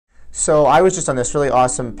So I was just on this really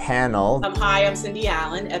awesome panel. Hi, I'm Cindy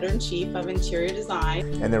Allen, Editor-in-Chief of Interior Design.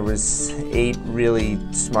 And there was 8 really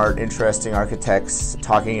smart, interesting architects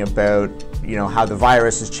talking about, how the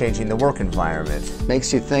virus is changing the work environment.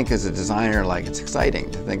 Makes you think as a designer, like, it's exciting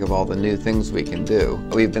to think of all the new things we can do.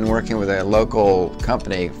 We've been working with a local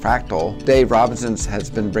company, Fractal. Dave Robinson has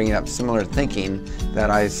been bringing up similar thinking that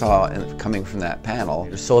I saw coming from that panel.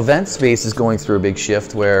 So event space is going through a big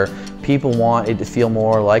shift where people want it to feel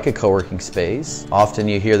more like a co-working space. Often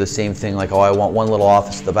you hear the same thing like, oh, I want one little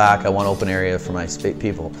office at the back, I want open area for my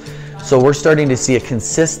people. So we're starting to see a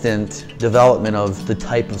consistent development of the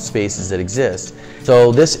type of spaces that exist.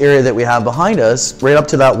 So this area that we have behind us, right up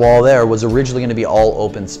to that wall there, was originally going to be all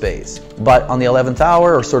open space. But on the 11th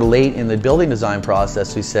hour, or sort of late in the building design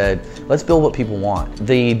process, we said, let's build what people want.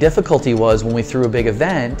 The difficulty was when we threw a big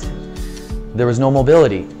event, there was no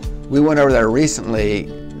mobility. We went over there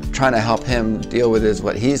recently trying to help him deal with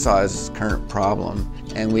what he saw as his current problem.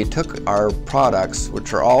 And we took our products,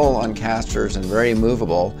 which are all on casters and very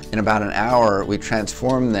movable. In about an hour, we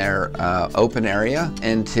transformed their open area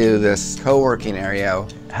into this co-working area.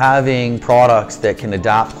 Having products that can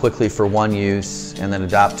adapt quickly for one use and then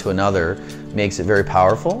adapt to another makes it very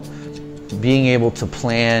powerful. Being able to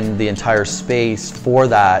plan the entire space for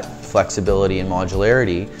that flexibility and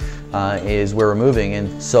modularity is where we're moving.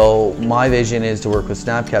 And so my vision is to work with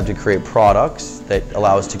SnapCab to create products that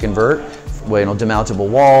allow us to convert demountable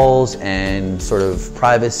walls and sort of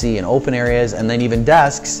privacy and open areas, and then even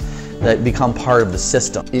desks that become part of the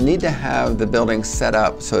system. You need to have the building set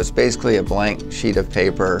up so it's basically a blank sheet of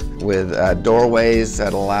paper with doorways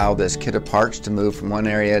that allow this kit of parts to move from one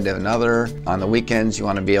area to another. On the weekends you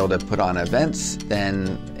want to be able to put on events,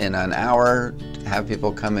 then in an hour have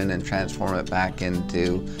people come in and transform it back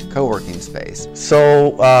into co-working space.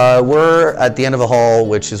 So we're at the end of a hall,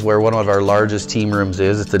 which is where one of our largest team rooms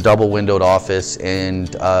is. It's a double windowed office,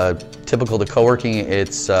 and typical to co-working,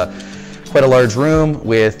 it's quite a large room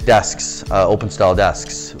with desks, open style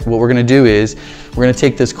desks. What we're going to do is we're going to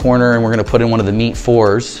take this corner and we're going to put in one of the Meet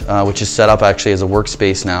 4s, which is set up actually as a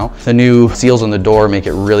workspace now. The new seals on the door make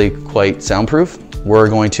it really quite soundproof. We're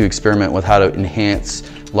going to experiment with how to enhance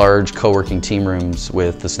large co-working team rooms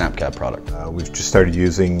with the SnapCab product. We've just started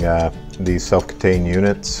using these self-contained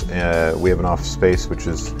units. We have an office space which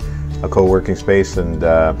is a co-working space, and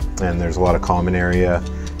there's a lot of common area,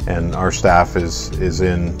 and our staff is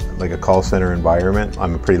in like a call center environment.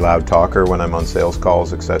 I'm a pretty loud talker when I'm on sales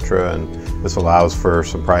calls, etc., and this allows for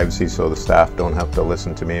some privacy so the staff don't have to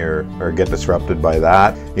listen to me or get disrupted by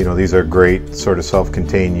that. These are great sort of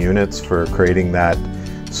self-contained units for creating that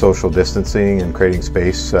social distancing and creating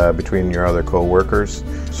space between your other co-workers.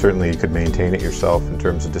 Certainly you could maintain it yourself in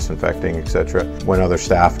terms of disinfecting, etc. When other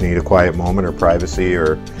staff need a quiet moment or privacy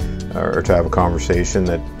or to have a conversation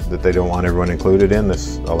that they don't want everyone included in,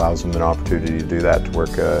 this allows them an opportunity to do that, to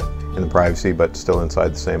work in the privacy but still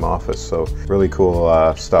inside the same office. So really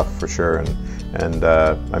cool stuff for sure, and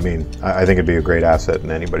I mean, I think it'd be a great asset in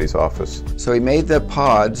anybody's office. So we made the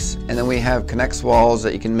pods, and then we have connects walls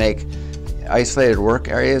that you can make isolated work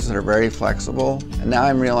areas that are very flexible. And now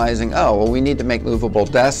I'm realizing, oh, well, we need to make movable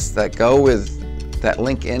desks that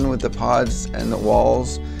link in with the pods and the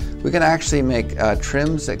walls. We can actually make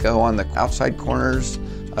trims that go on the outside corners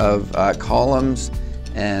of columns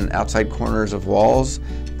and outside corners of walls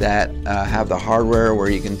that have the hardware where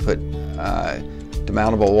you can put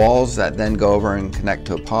demountable walls that then go over and connect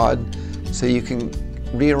to a pod. So you can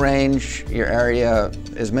rearrange your area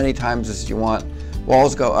as many times as you want.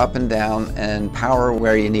 Walls go up and down and power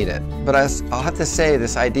where you need it. But I'll have to say,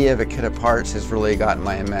 this idea of a kit of parts has really gotten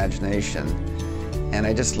my imagination. And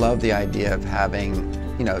I just love the idea of having,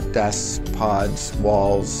 desks, pods,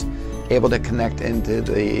 walls, able to connect into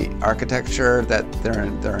the architecture that their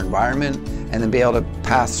environment, and then be able to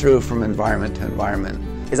pass through from environment to environment.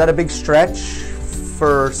 Is that a big stretch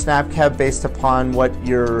for SnapCab based upon what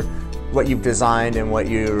you've designed and what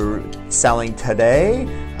you're selling today?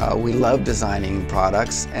 We love designing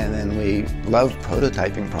products, and then we love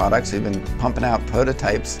prototyping products. We've been pumping out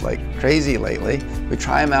prototypes like crazy lately. We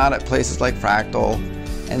try them out at places like Fractal,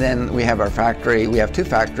 and then we have our factory. We have 2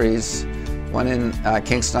 factories, one in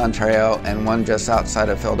Kingston, Ontario, and one just outside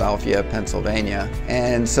of Philadelphia, Pennsylvania.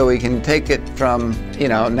 And so we can take it from,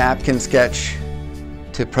 napkin sketch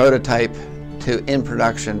to prototype to in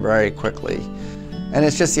production very quickly. And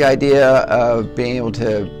it's just the idea of being able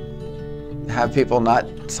to have people not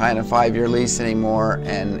sign a 5-year lease anymore,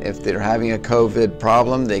 and if they're having a COVID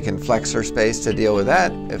problem, they can flex their space to deal with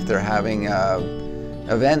that. If they're having an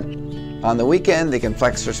event on the weekend, they can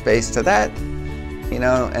flex their space to that,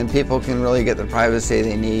 and people can really get the privacy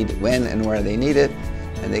they need when and where they need it,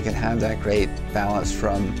 and and they can have that great balance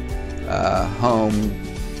from home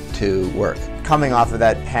to work. Coming off of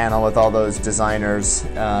that panel with all those designers,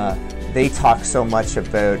 they talk so much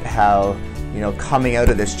about how, coming out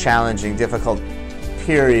of this challenging, difficult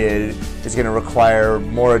period is going to require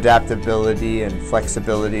more adaptability and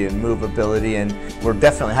flexibility and movability, and we're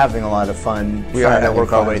definitely having a lot of fun trying to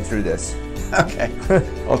work our way through this. Okay.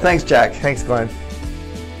 Well, thanks, Jack. Thanks, Glenn.